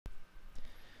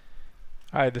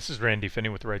Hi, this is Randy Finney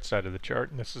with the right side of the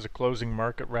chart, and this is a closing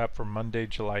market wrap for Monday,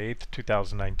 July 8th,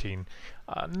 2019.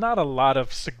 Not a lot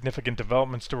of significant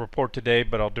developments to report today,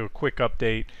 but I'll do a quick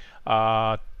update.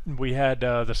 We had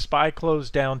the SPY close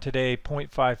down today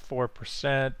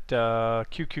 0.54%,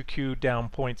 QQQ down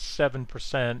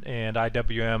 0.7%, and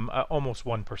IWM almost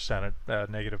 1% at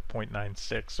negative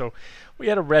 0.96. So we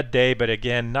had a red day, but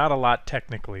again, not a lot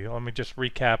technically. Let me just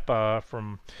recap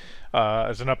from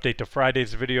as an update to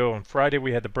Friday's video. On Friday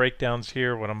we had the breakdowns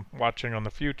here. What I'm watching on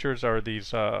the futures are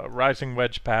these rising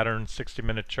wedge patterns,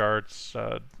 60-minute charts,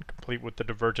 complete with the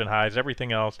divergent highs,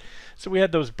 everything else. So we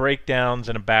had those breakdowns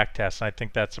and a back test, and I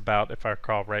think that's about, if I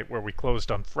recall right, where we closed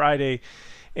on Friday.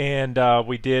 And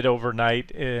we did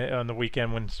overnight on the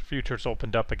weekend when futures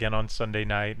opened up again on Sunday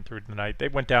night and through the night. They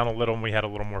went down a little, and we had a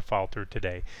little more follow through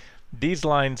today. These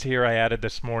lines here I added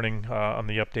this morning on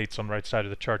the updates on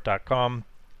rightsideofthechart.com.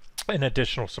 An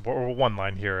additional support, or one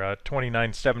line here,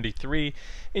 2973,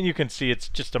 and you can see it's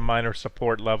just a minor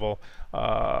support level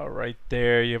right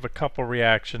there. You have a couple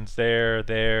reactions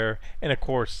there, and of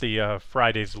course the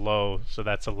Friday's low, so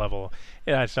that's a level,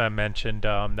 as I mentioned,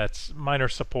 that's minor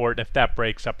support, and if that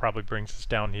breaks, that probably brings us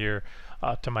down here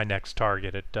to my next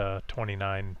target at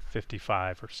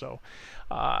 29.55 or so.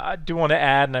 I do want to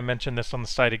add, and I mentioned this on the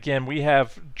site again, we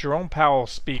have Jerome Powell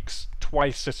speaks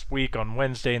twice this week, on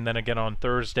Wednesday and then again on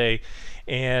Thursday,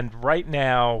 and right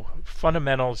now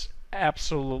fundamentals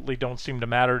absolutely don't seem to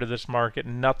matter to this market.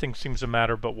 Nothing seems to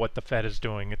matter but what the Fed is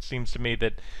doing. It seems to me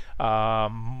that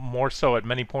more so at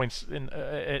many points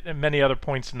at many other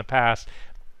points in the past,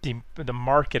 the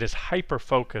market is hyper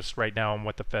focused right now on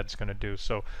what the Fed's going to do.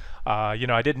 So I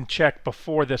didn't check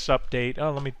before this update.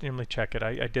 Let me check it.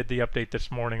 I did the update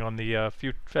this morning on the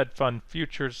Fed Fund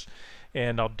futures,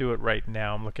 and I'll do it right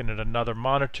now. I'm looking at another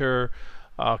monitor.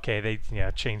 Okay, they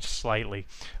changed slightly.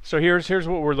 So here's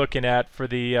what we're looking at for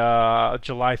the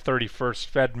July 31st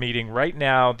Fed meeting. Right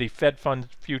now, the Fed Fund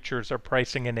futures are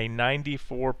pricing in a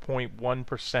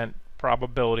 94.1%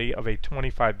 probability of a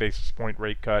 25 basis point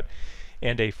rate cut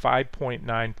and a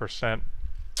 5.9%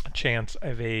 chance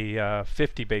of a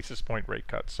 50 basis point rate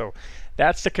cut. So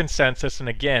that's the consensus. And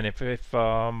again, if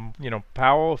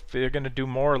Powell, if they're going to do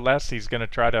more or less, he's going to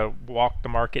try to walk the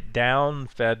market down.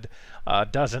 Fed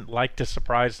doesn't like to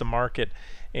surprise the market,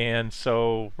 and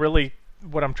so really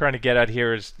what I'm trying to get at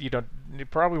here is you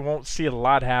probably won't see a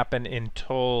lot happen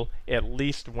until at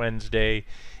least Wednesday.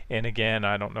 And again,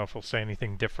 I don't know if we'll say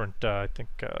anything different. I think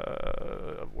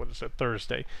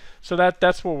Thursday. So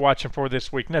that's what we're watching for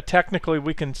this week. Now, technically,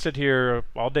 we can sit here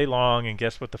all day long and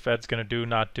guess what the Fed's going to do,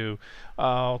 not do.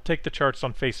 I'll take the charts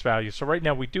on face value. So right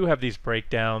now, we do have these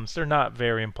breakdowns. They're not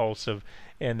very impulsive,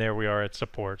 and there we are at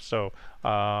support. So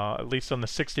at least on the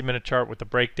 60-minute chart with the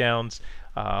breakdowns,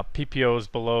 PPO is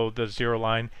below the zero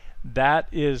line. That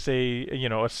is a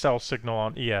sell signal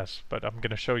on ES, but I'm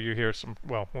going to show you here some,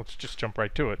 well, let's just jump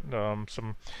right to it,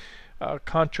 some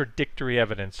contradictory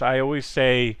evidence. I always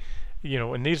say,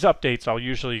 in these updates, I'll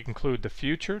usually include the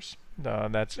futures,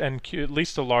 that's NQ, at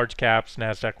least the large caps,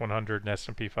 NASDAQ 100 and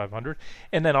S&P 500,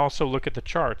 and then also look at the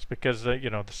charts, because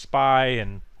the SPY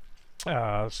and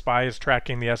SPY is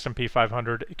tracking the S&P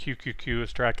 500, QQQ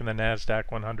is tracking the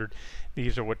NASDAQ 100.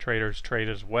 These are what traders trade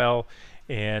as well.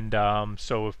 And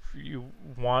so if you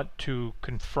want to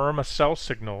confirm a sell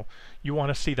signal, you want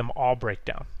to see them all break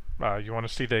down. You want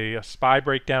to see the SPY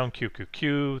breakdown,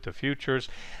 QQQ, the futures,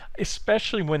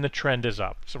 especially when the trend is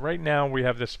up. So right now we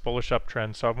have this bullish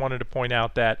uptrend. So I wanted to point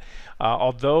out that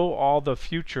although all the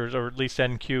futures, or at least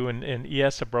NQ and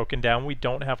ES, have broken down, we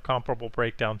don't have comparable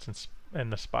breakdowns in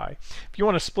the SPY. If you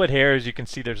want to split hairs, you can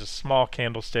see there's a small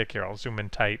candlestick here. I'll zoom in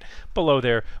tight below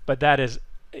there, but that is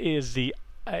the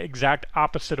exact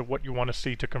opposite of what you want to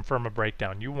see to confirm a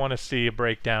breakdown. You want to see a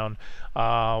breakdown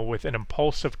with an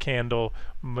impulsive candle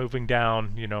moving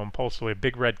down, impulsively, a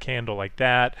big red candle like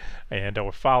that, and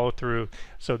or follow through.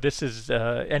 So this is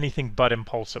anything but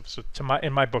impulsive. So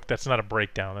in my book, that's not a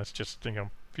breakdown. That's just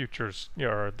futures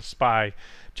or the SPY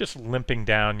just limping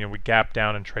down. We gapped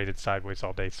down and traded sideways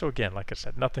all day. So again, like I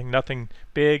said, nothing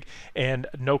big, and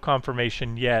no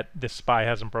confirmation yet. This SPY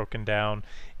hasn't broken down.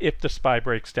 If the SPY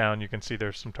breaks down, you can see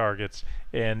there's some targets,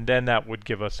 and then that would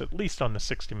give us, at least on the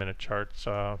 60-minute charts,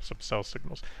 some sell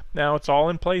signals. Now it's all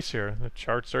in place here. The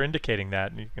charts are indicating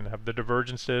that, and you can have the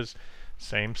divergences.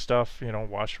 Same stuff,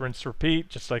 wash, rinse, repeat,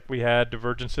 just like we had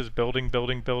divergences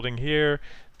building here.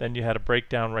 Then you had a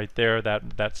breakdown right there.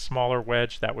 That smaller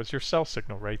wedge, that was your sell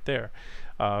signal right there.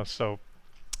 So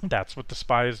That's what the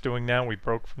SPY is doing now. We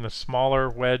broke from the smaller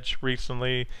wedge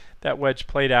recently. That wedge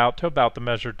played out to about the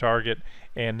measured target,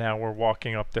 and now we're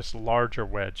walking up this larger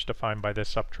wedge defined by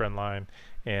this uptrend line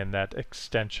and that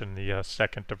extension, the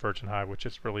second divergent high, which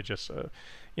is really just a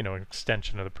an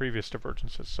extension of the previous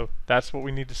divergences. So that's what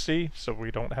we need to see. So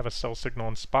we don't have a sell signal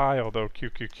in SPY, although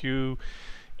QQQ,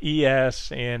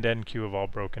 ES, and NQ have all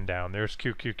broken down. There's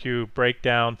QQQ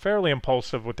breakdown, fairly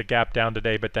impulsive with the gap down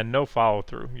today, but then no follow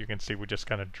through. You can see we just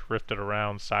kind of drifted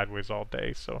around sideways all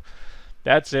day. So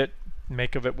that's it.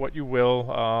 Make of it what you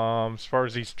will. As far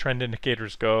as these trend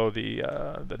indicators go,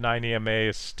 the 9 EMA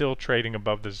is still trading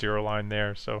above the zero line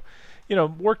there. So,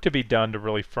 work to be done to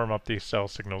really firm up these sell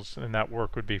signals, and that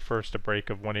work would be first a break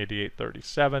of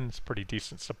 188.37. It's pretty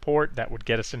decent support. That would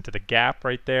get us into the gap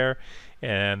right there,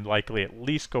 and likely at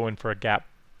least go in for a gap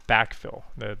backfill.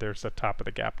 There's the top of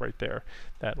the gap right there.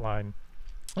 That line.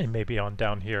 And maybe on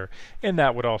down here, and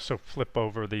that would also flip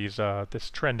over these this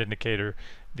trend indicator,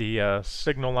 the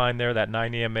signal line there, that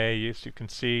 9 EMA. As you can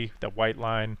see, the white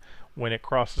line, when it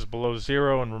crosses below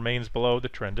zero and remains below, the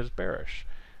trend is bearish.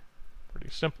 Pretty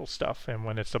simple stuff. And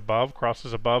when it's above,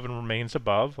 crosses above and remains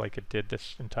above, like it did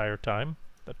this entire time,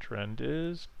 the trend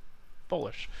is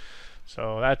bullish.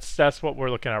 So that's what we're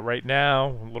looking at right now.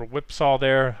 A little whipsaw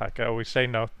there. Like I always say,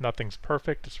 nothing's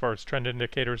perfect as far as trend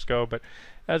indicators go, but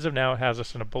as of now, it has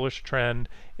us in a bullish trend,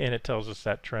 and it tells us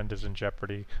that trend is in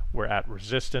jeopardy. We're at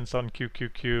resistance on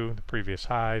QQQ, the previous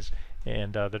highs,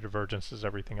 and the divergence is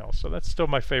everything else. So that's still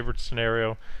my favorite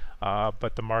scenario.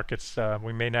 But the markets,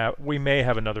 we may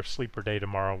have another sleeper day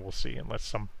tomorrow. We'll see, unless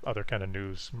some other kind of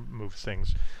news moves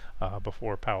things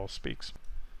before Powell speaks.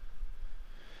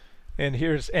 And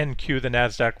here's NQ, the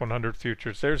NASDAQ 100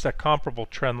 futures. There's that comparable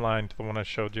trend line to the one I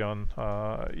showed you on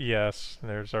ES.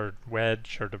 There's our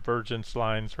wedge, our divergence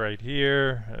lines right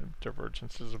here.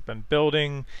 Divergences have been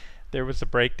building. There was the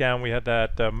breakdown. We had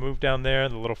that move down there,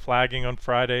 the little flagging on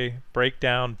Friday.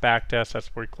 Breakdown, back test, that's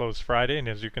where we closed Friday. And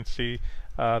as you can see,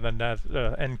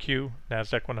 the NQ,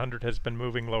 NASDAQ 100, has been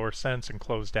moving lower since and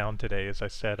closed down today. As I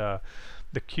said,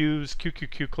 the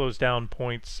QQQ closed down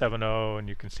 0.70, and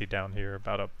you can see down here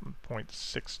about a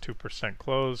 0.62%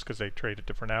 close because they trade at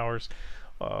different hours,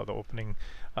 the opening.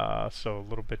 So a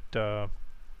little bit,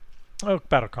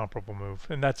 about a comparable move,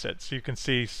 and that's it. So you can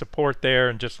see support there,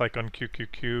 and just like on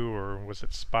QQQ, or was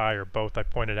it SPY, or both, I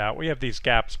pointed out, we have these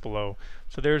gaps below.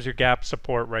 So there's your gap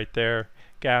support right there.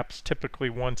 Gaps typically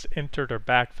once entered are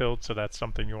backfilled, so that's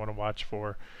something you want to watch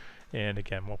for. And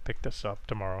again, we'll pick this up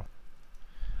tomorrow.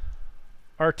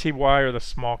 RTY, or the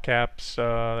small caps,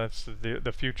 that's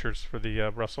the futures for the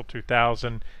Russell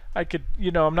 2000.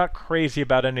 I'm not crazy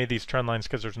about any of these trend lines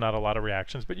because there's not a lot of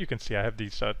reactions, but you can see I have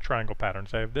these triangle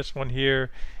patterns. I have this one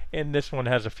here, and this one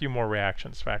has a few more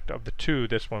reactions. In fact, of the two,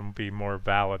 this one will be more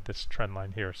valid, this trend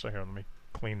line here. So here, let me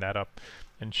clean that up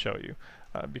and show you.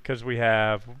 Because we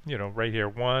have, right here,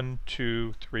 1,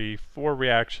 2, 3, 4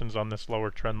 reactions on this lower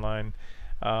trend line.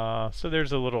 So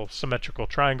there's a little symmetrical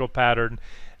triangle pattern.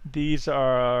 These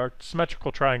are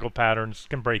symmetrical triangle patterns,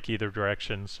 can break either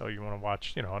direction, so you want to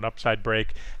watch, an upside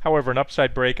break. However, an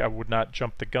upside break, I would not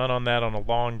jump the gun on that on a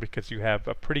long, because you have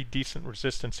a pretty decent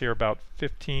resistance here, about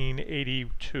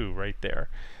 1582 right there.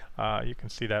 You can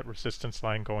see that resistance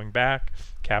line going back,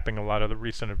 capping a lot of the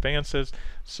recent advances.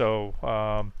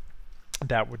 So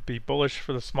that would be bullish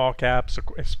for the small caps,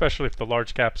 especially if the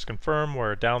large caps confirm,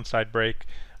 where a downside break,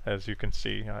 as you can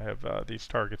see, I have these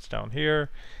targets down here,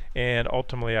 and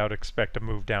ultimately I would expect a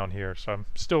move down here. So I'm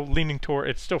still leaning toward,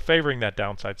 it's still favoring that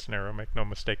downside scenario, make no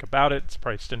mistake about it. It's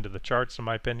priced into the charts in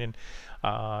my opinion,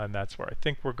 and that's where I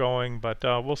think we're going, but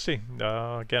we'll see.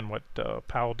 Again, what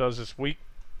Powell does this week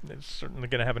is certainly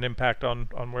going to have an impact on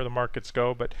where the markets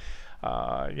go, but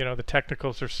the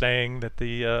technicals are saying that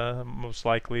the most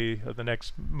likely the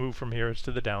next move from here is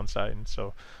to the downside, and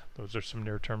so those are some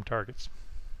near-term targets.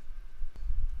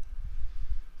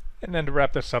 And then to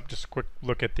wrap this up, just a quick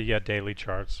look at the daily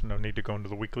charts. No need to go into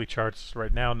the weekly charts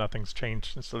right now. Nothing's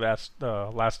changed since the last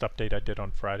update I did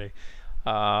on Friday.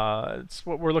 It's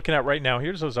what we're looking at right now.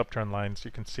 Here's those uptrend lines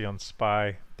you can see on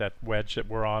SPY, that wedge that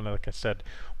we're on. Like I said,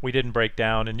 we didn't break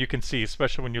down, and you can see,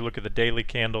 especially when you look at the daily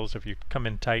candles, if you come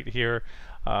in tight here,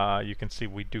 you can see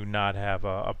we do not have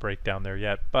a breakdown there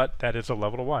yet, but that is a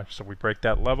level to watch. So we break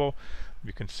that level.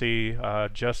 You can see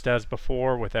just as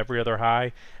before with every other high.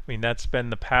 I mean, that's been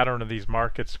the pattern of these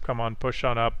markets. Come on, push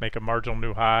on up, make a marginal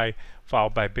new high,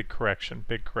 followed by big correction,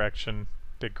 big correction,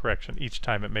 big correction. Each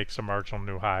time it makes a marginal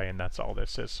new high, and that's all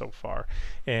this is so far.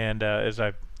 And as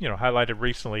I've highlighted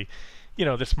recently,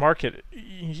 this market,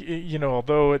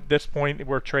 although at this point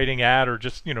we're trading at or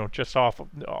just off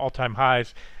all-time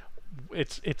highs,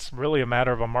 it's really a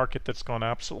matter of a market that's gone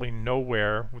absolutely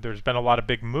nowhere. There's been a lot of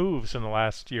big moves in the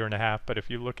last year and a half, but if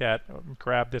you look at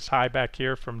grab this high back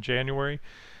here from January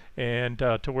and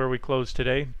to where we closed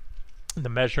today, the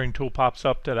measuring tool pops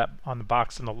up to that on the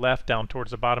box on the left down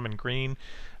towards the bottom in green.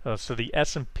 So the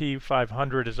S&P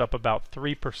 500 is up about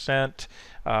 3%.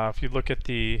 If you look at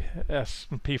the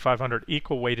S&P 500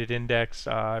 equal weighted index,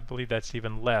 I believe that's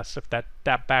even less. If that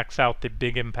backs out the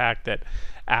big impact that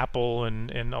Apple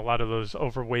and a lot of those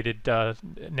overweighted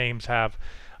names have,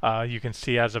 you can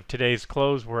see as of today's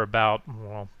close, we're about,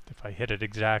 well, if I hit it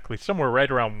exactly, somewhere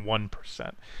right around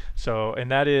 1%. So,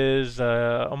 and that is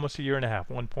almost a year and a half,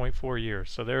 1.4 years.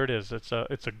 So there it is. It's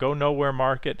a go nowhere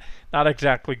market. Not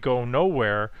exactly go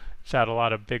nowhere. It's had a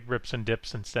lot of big rips and dips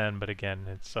since then, but again,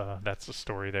 it's that's the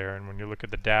story there. And when you look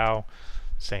at the Dow,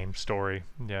 same story.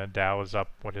 Yeah, Dow is up.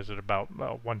 What is it, about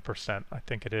 1%? I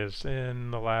think it is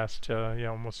in the last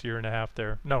almost year and a half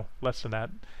there. No, less than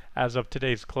that. As of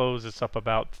today's close, it's up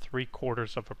about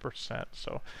 0.75%.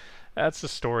 So that's the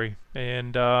story.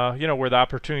 And where the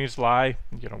opportunities lie,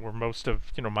 where most of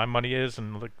my money is,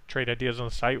 and look, trade ideas on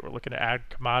the site. We're looking at ag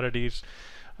commodities,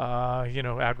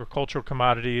 agricultural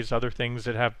commodities, other things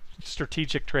that have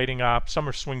strategic trading ops. Some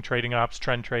are swing trading ops,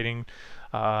 trend trading.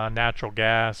 Natural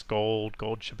gas, gold.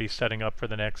 Gold should be setting up for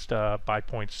the next buy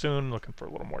point soon. Looking for a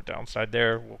little more downside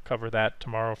there. We'll cover that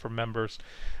tomorrow for members.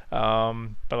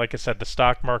 But like I said, the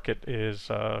stock market is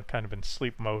kind of in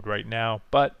sleep mode right now.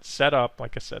 But set up,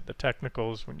 like I said, the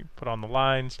technicals, when you put on the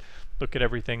lines, look at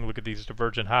everything, look at these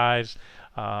divergent highs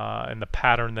and the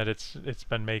pattern that it's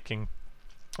been making.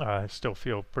 I still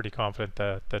feel pretty confident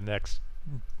that the next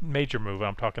major move,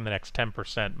 I'm talking the next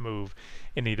 10% move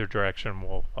in either direction,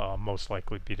 will most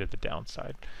likely be to the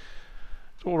downside.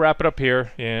 So we'll wrap it up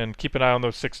here and keep an eye on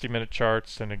those 60-minute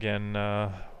charts. And again,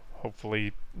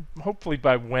 hopefully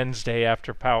by Wednesday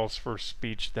after Powell's first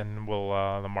speech, then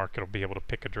the market will be able to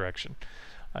pick a direction,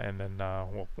 and then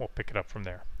we'll pick it up from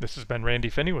there. This has been Randy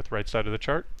Finney with Right Side of the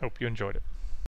Chart. Hope you enjoyed it.